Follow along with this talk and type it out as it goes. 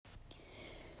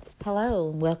Hello,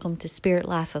 and welcome to Spirit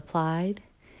Life Applied,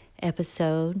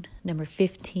 episode number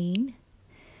 15,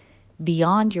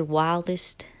 Beyond Your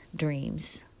Wildest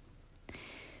Dreams.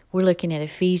 We're looking at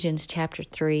Ephesians chapter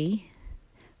 3,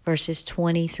 verses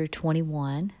 20 through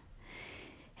 21,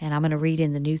 and I'm going to read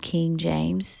in the New King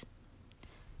James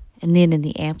and then in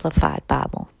the Amplified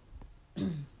Bible.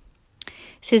 It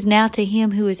says, "Now to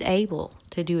him who is able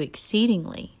to do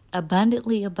exceedingly,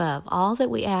 abundantly above all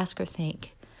that we ask or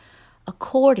think,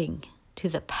 according to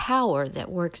the power that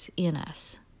works in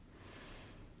us.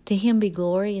 To him be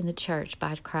glory in the church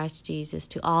by Christ Jesus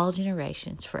to all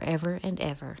generations, forever and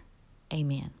ever.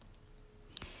 Amen."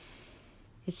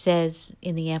 It says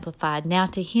in the Amplified, "Now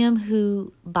to him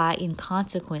who, by in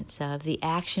consequence of the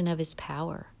action of his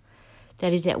power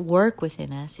that is at work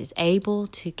within us, is able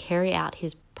to carry out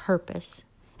his purpose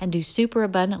and do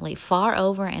superabundantly far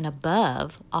over and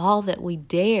above all that we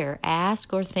dare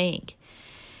ask or think,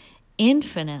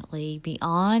 infinitely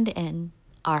beyond and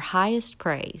our highest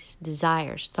praise,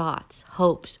 desires, thoughts,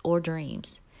 hopes, or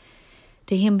dreams.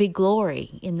 To him be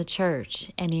glory in the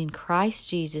church and in Christ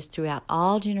Jesus throughout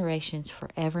all generations,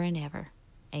 forever and ever.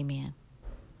 Amen."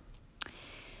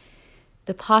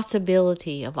 The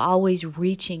possibility of always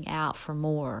reaching out for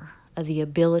more of the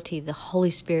ability the Holy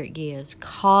Spirit gives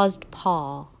caused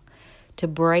Paul to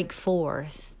break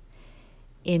forth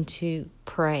into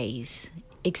praise,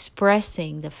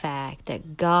 expressing the fact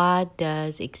that God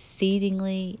does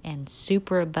exceedingly and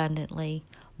superabundantly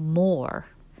more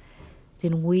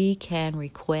than we can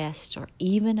request or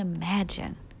even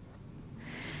imagine.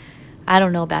 I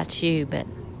don't know about you, but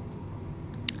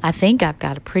I think I've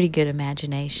got a pretty good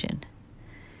imagination,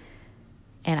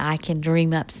 and I can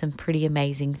dream up some pretty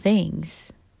amazing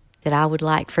things that I would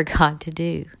like for God to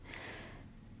do.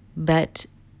 But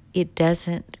it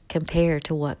doesn't compare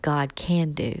to what God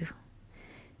can do,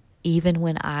 even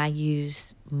when I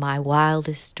use my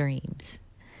wildest dreams.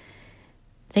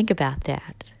 Think about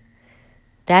that.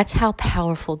 That's how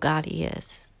powerful God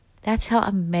is. That's how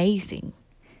amazing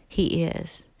He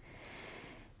is.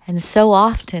 And so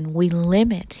often we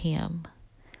limit Him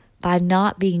by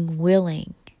not being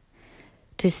willing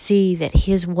to see that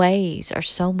His ways are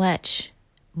so much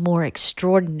more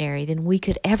extraordinary than we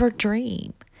could ever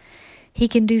dream. He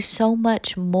can do so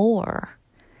much more.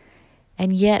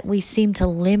 And yet we seem to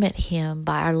limit Him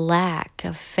by our lack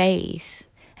of faith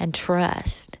and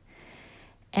trust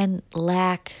and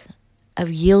lack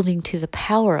of yielding to the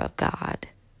power of God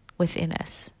within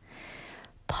us.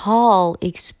 Paul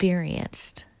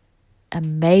experienced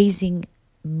amazing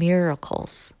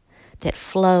miracles that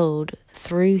flowed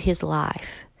through his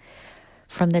life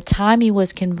from the time he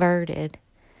was converted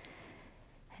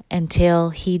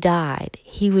until he died.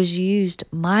 He was used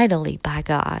mightily by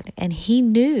God, and he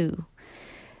knew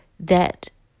that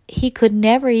he could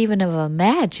never even have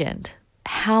imagined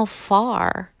how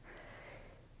far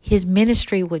his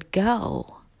ministry would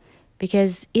go,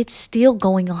 because it's still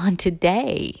going on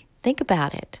today. Think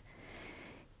about it.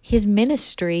 His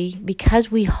ministry, because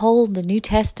we hold the New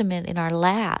Testament in our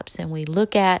laps and we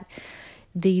look at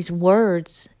these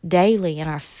words daily and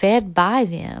are fed by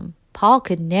them, Paul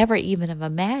could never even have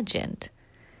imagined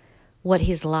what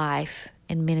his life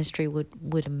and ministry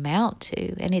would amount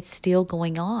to, and it's still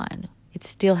going on. It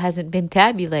still hasn't been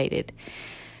tabulated.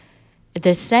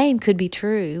 The same could be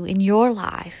true in your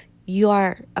life. You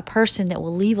are a person that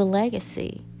will leave a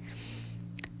legacy.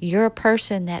 You're a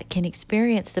person that can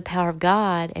experience the power of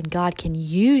God, and God can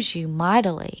use you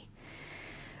mightily.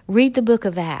 Read the book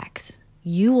of Acts.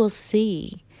 You will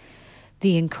see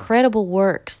the incredible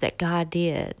works that God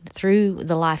did through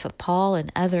the life of Paul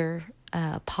and other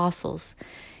apostles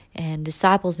and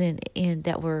disciples in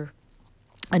that were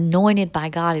anointed by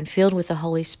God and filled with the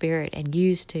Holy Spirit and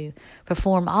used to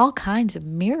perform all kinds of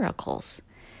miracles.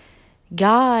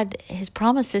 God has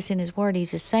promised us in His Word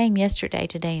He's the same yesterday,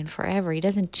 today, and forever. He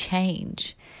doesn't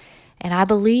change. And I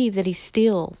believe that He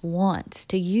still wants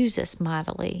to use us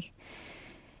mightily.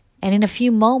 And in a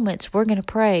few moments, we're going to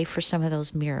pray for some of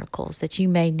those miracles that you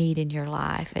may need in your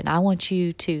life. And I want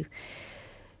you to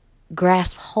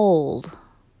grasp hold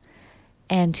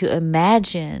and to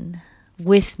imagine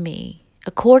with me,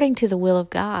 according to the will of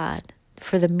God,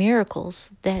 for the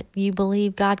miracles that you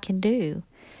believe God can do.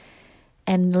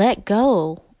 And let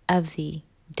go of the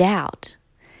doubt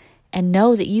and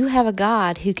know that you have a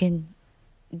God who can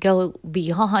go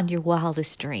beyond your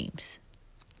wildest dreams.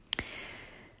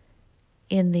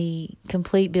 In the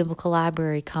Complete Biblical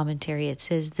Library commentary, it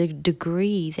says the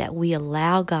degree that we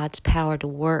allow God's power to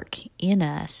work in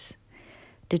us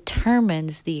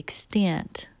determines the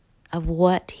extent of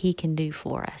what He can do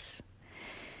for us.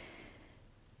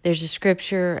 There's a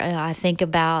scripture I think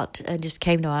about, just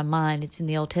came to my mind. It's in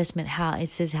the Old Testament, how it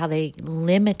says how they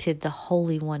limited the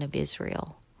Holy One of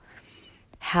Israel.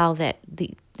 How that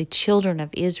the children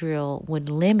of Israel would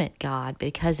limit God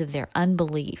because of their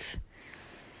unbelief.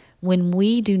 When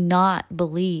we do not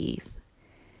believe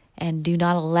and do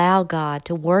not allow God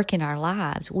to work in our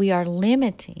lives, we are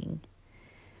limiting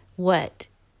what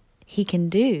He can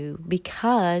do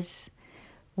because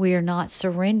we are not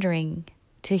surrendering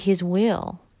to His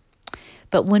will.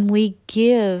 But when we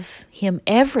give Him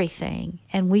everything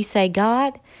and we say,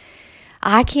 God,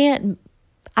 I can't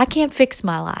fix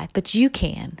my life, but you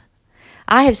can.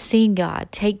 I have seen God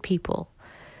take people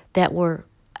that were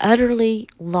utterly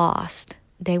lost.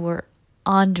 They were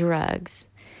on drugs,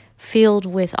 filled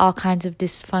with all kinds of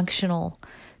dysfunctional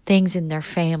things in their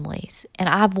families. And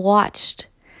I've watched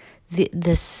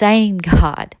the same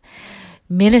God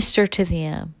minister to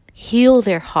them, heal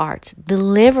their hearts,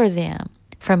 deliver them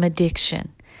from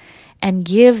addiction, and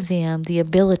give them the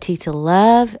ability to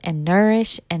love and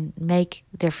nourish and make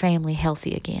their family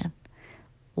healthy again.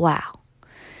 Wow.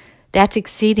 That's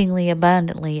exceedingly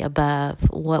abundantly above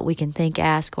what we can think,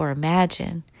 ask, or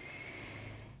imagine.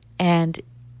 And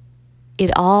it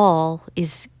all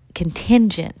is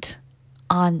contingent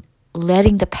on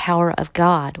letting the power of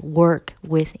God work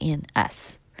within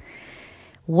us.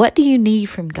 What do you need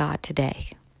from God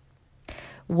today?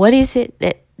 What is it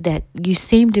that you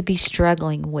seem to be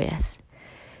struggling with?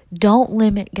 Don't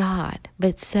limit God,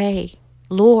 but say,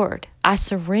 Lord, I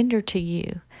surrender to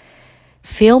you.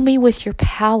 Fill me with your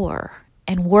power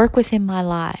and work within my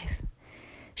life.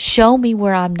 Show me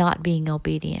where I'm not being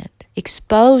obedient.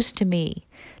 Expose to me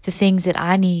the things that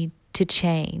I need to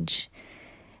change,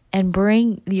 and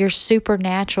bring your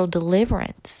supernatural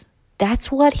deliverance.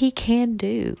 That's what He can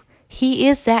do. He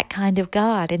is that kind of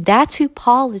God. And that's who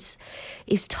Paul is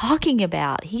talking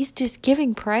about. He's just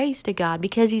giving praise to God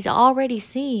because he's already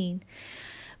seen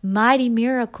mighty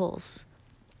miracles.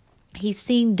 He's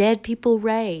seen dead people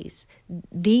raised,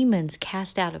 demons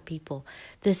cast out of people,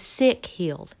 the sick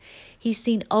healed. He's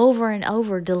seen over and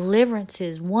over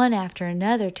deliverances, one after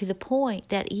another, to the point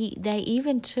that they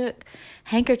even took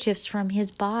handkerchiefs from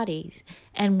his bodies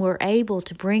and were able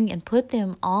to bring and put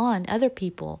them on other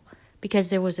people, because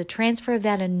there was a transfer of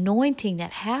that anointing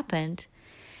that happened,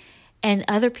 and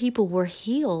other people were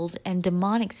healed, and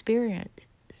demonic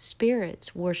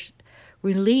spirits were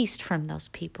released from those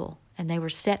people, and they were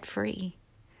set free.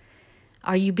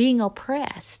 Are you being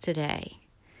oppressed today?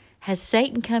 Has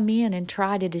Satan come in and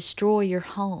tried to destroy your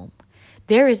home?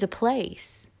 There is a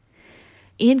place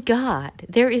in God.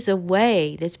 There is a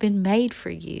way that's been made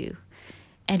for you.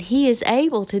 And He is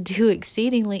able to do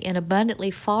exceedingly and abundantly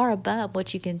far above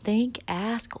what you can think,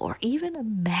 ask, or even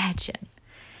imagine.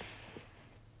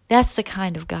 That's the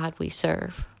kind of God we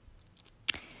serve.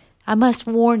 I must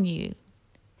warn you,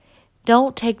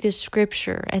 don't take this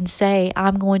scripture and say,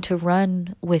 I'm going to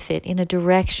run with it in a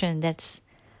direction that's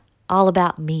all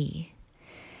about me.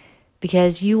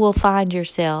 Because you will find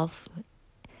yourself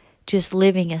just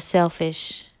living a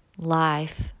selfish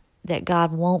life that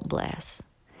God won't bless.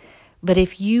 But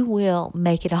if you will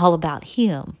make it all about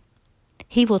Him,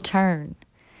 He will turn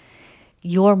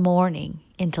your mourning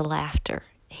into laughter.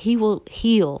 He will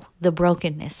heal the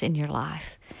brokenness in your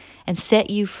life and set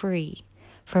you free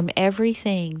from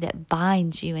everything that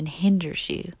binds you and hinders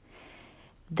you.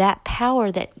 That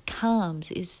power that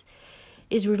comes is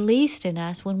released in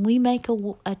us when we make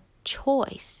a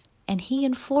choice, and He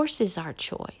enforces our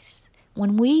choice.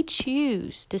 When we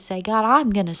choose to say, God, I'm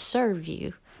going to serve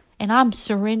you, and I'm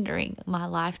surrendering my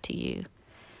life to you,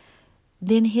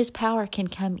 then His power can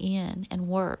come in and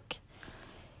work.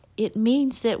 It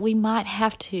means that we might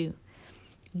have to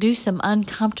do some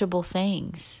uncomfortable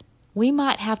things. We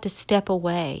might have to step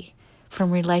away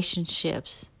from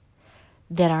relationships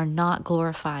that are not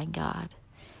glorifying God.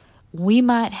 We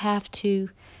might have to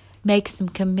make some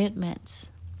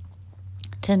commitments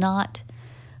to not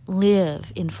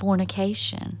live in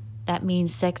fornication. That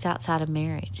means sex outside of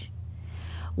marriage.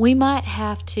 We might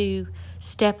have to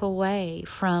step away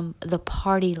from the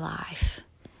party life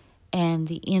and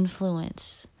the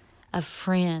influence of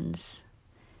friends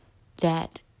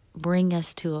that bring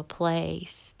us to a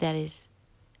place that is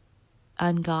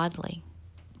ungodly,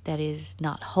 that is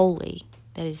not holy,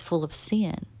 that is full of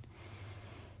sin.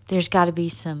 There's got to be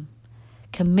some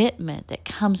commitment that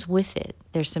comes with it.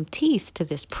 There's some teeth to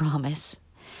this promise.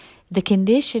 The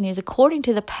condition is according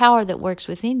to the power that works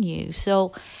within you.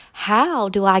 So how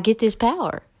do I get this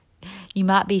power? You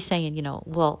might be saying,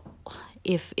 well,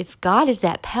 if God is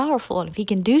that powerful and if He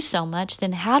can do so much,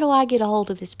 then how do I get a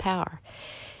hold of this power?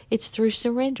 It's through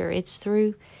surrender. It's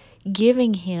through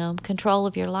giving Him control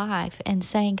of your life and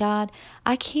saying, God,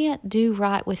 I can't do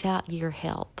right without your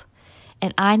help,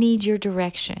 and I need your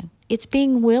direction. It's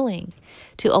being willing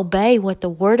to obey what the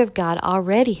Word of God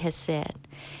already has said.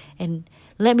 And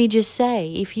let me just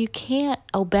say, if you can't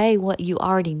obey what you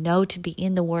already know to be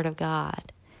in the Word of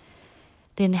God,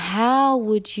 then how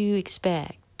would you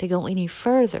expect to go any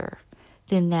further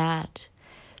than that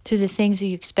through the things that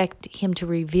you expect Him to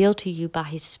reveal to you by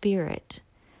His Spirit?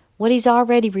 What He's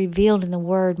already revealed in the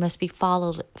Word must be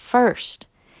followed first.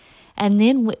 And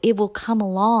then it will come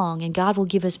along and God will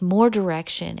give us more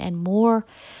direction and more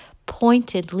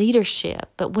pointed leadership.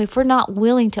 But if we're not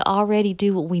willing to already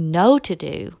do what we know to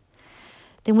do,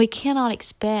 then we cannot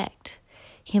expect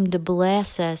Him to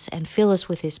bless us and fill us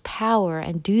with His power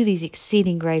and do these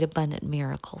exceeding great abundant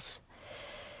miracles.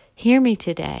 Hear me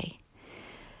today.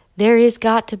 There has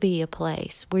got to be a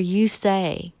place where you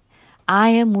say, I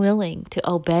am willing to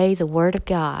obey the Word of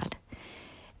God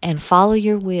and follow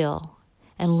your will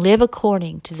and live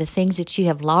according to the things that you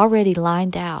have already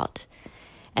lined out.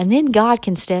 And then God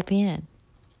can step in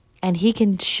and He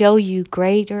can show you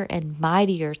greater and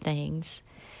mightier things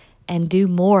and do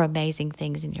more amazing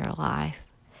things in your life.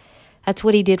 That's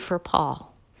what He did for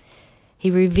Paul. He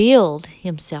revealed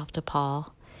Himself to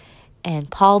Paul,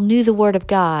 and Paul knew the Word of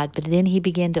God, but then he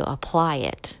began to apply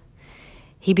it.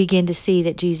 He began to see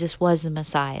that Jesus was the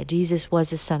Messiah. Jesus was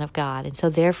the Son of God. And so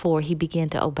therefore he began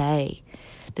to obey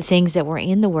the things that were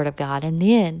in the Word of God. And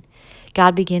then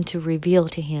God began to reveal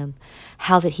to him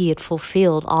how that he had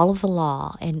fulfilled all of the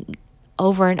law. And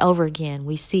over again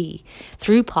we see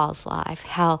through Paul's life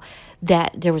how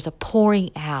that there was a pouring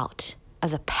out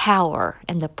of the power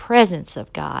and the presence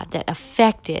of God that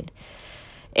affected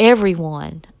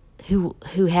everyone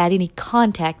who had any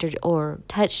contact or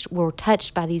were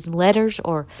touched by these letters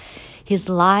or his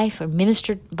life or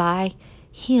ministered by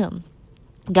him.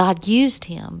 God used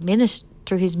him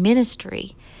through his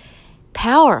ministry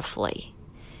powerfully.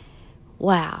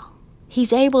 Wow.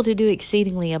 He's able to do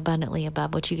exceedingly abundantly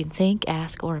above what you can think,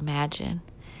 ask, or imagine.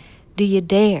 Do you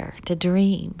dare to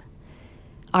dream?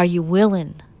 Are you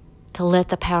willing to let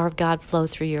the power of God flow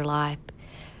through your life?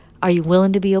 Are you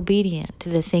willing to be obedient to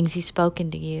the things He's spoken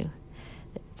to you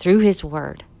through His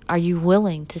Word? Are you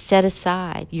willing to set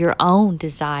aside your own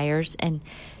desires and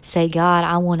say, God,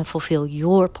 I want to fulfill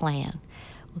your plan?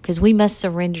 Because we must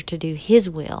surrender to do His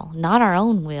will, not our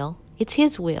own will. It's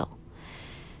His will.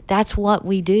 That's what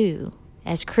we do.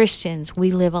 As Christians,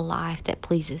 we live a life that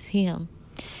pleases Him.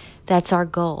 That's our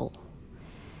goal.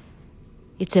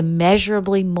 It's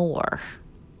immeasurably more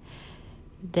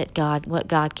what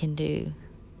God can do.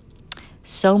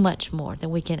 So much more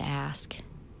than we can ask,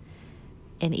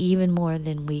 and even more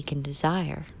than we can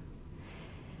desire.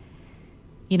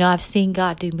 You know, I've seen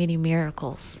God do many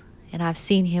miracles, and I've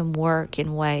seen Him work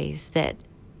in ways that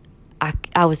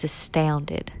I was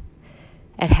astounded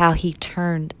at how He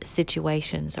turned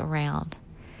situations around.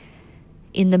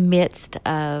 In the midst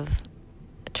of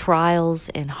trials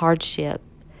and hardship,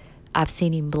 I've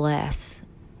seen Him bless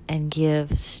and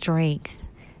give strength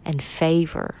and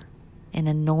favor and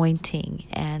anointing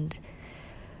and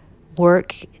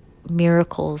work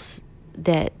miracles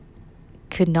that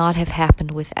could not have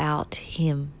happened without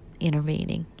Him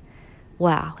intervening.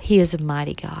 Wow, He is a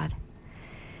mighty God.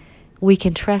 We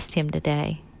can trust Him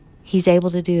today. He's able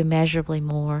to do immeasurably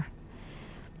more.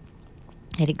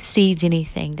 It exceeds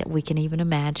anything that we can even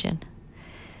imagine.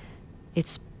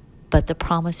 But the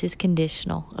promise is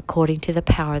conditional according to the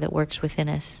power that works within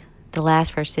us. The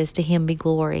last verse says, to Him be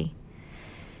glory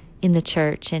in the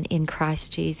church and in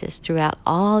Christ Jesus throughout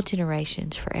all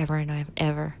generations, forever and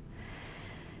ever.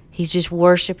 He's just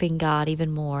worshiping God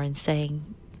even more and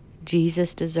saying,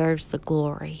 Jesus deserves the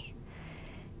glory.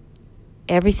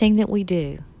 Everything that we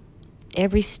do,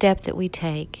 every step that we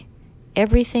take,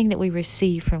 everything that we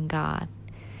receive from God,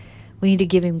 we need to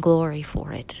give Him glory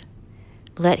for it.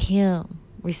 Let Him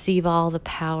receive all the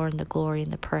power and the glory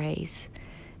and the praise.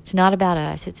 It's not about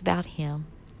us, it's about Him.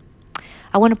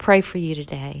 I want to pray for you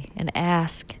today and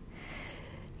ask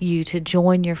you to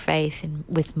join your faith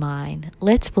with mine.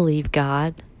 Let's believe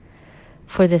God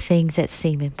for the things that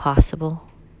seem impossible.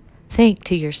 Think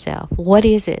to yourself, what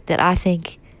is it that I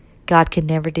think God can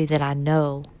never do that I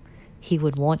know He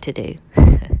would want to do?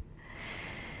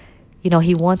 You know,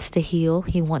 He wants to heal.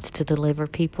 He wants to deliver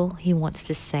people. He wants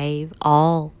to save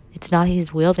all. It's not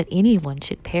His will that anyone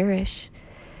should perish.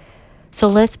 So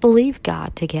let's believe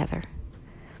God together.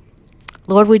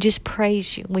 Lord, we just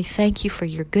praise You. We thank You for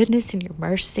Your goodness and Your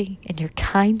mercy and Your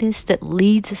kindness that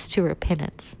leads us to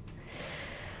repentance.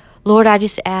 Lord, I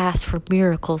just ask for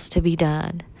miracles to be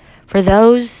done. For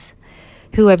those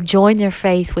who have joined their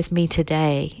faith with me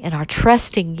today and are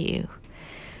trusting you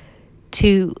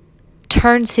to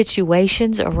turn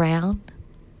situations around,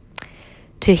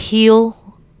 to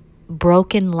heal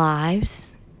broken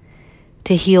lives,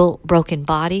 to heal broken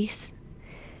bodies,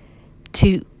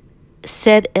 to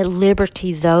set at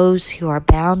liberty those who are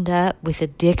bound up with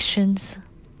addictions,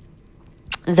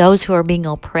 those who are being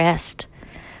oppressed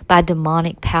by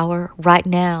demonic power right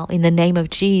now. In the name of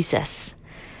Jesus,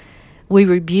 we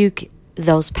rebuke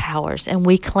those powers and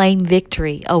we claim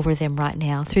victory over them right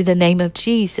now. Through the name of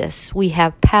Jesus, we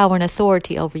have power and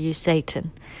authority over you,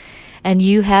 Satan, and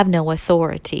you have no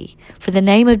authority. For the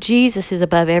name of Jesus is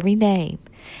above every name,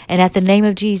 and at the name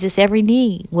of Jesus every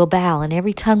knee will bow and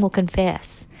every tongue will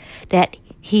confess that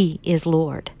He is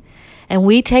Lord. And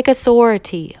we take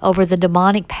authority over the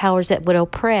demonic powers that would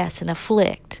oppress and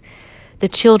afflict the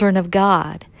children of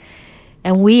God.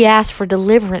 And we ask for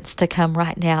deliverance to come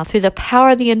right now through the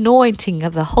power of the anointing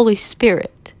of the Holy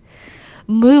Spirit.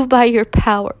 Move by your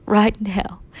power right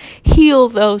now. Heal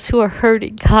those who are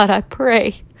hurting. God, I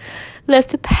pray. Let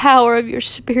the power of your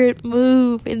Spirit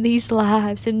move in these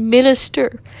lives and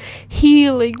minister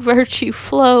healing virtue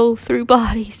flow through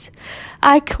bodies.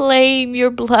 I claim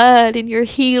your blood and your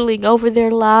healing over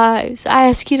their lives. I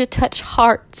ask you to touch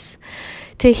hearts,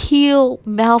 to heal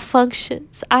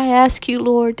malfunctions. I ask you,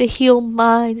 Lord, to heal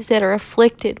minds that are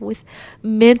afflicted with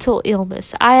mental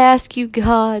illness. I ask you,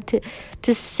 God,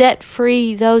 to set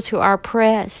free those who are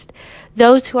oppressed,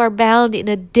 those who are bound in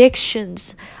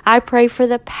addictions. I pray for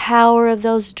the power of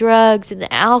those drugs and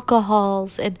the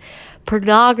alcohols and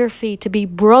pornography to be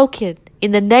broken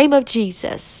in the name of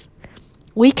Jesus.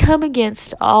 We come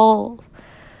against all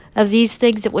of these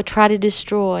things that would try to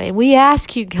destroy. And we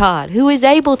ask you, God, who is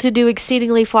able to do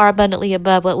exceedingly far abundantly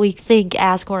above what we think,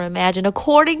 ask, or imagine,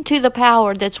 according to the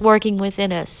power that's working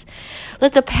within us.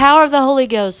 Let the power of the Holy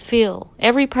Ghost fill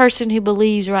every person who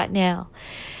believes right now.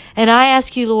 And I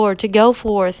ask you, Lord, to go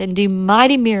forth and do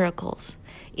mighty miracles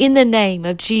in the name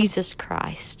of Jesus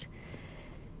Christ.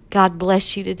 God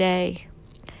bless you today.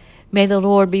 May the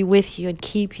Lord be with you and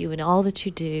keep you in all that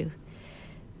you do.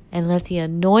 And let the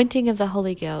anointing of the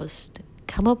Holy Ghost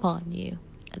come upon you.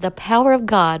 The power of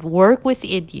God work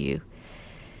within you.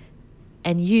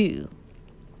 And you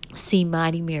see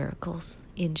mighty miracles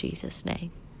in Jesus'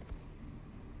 name.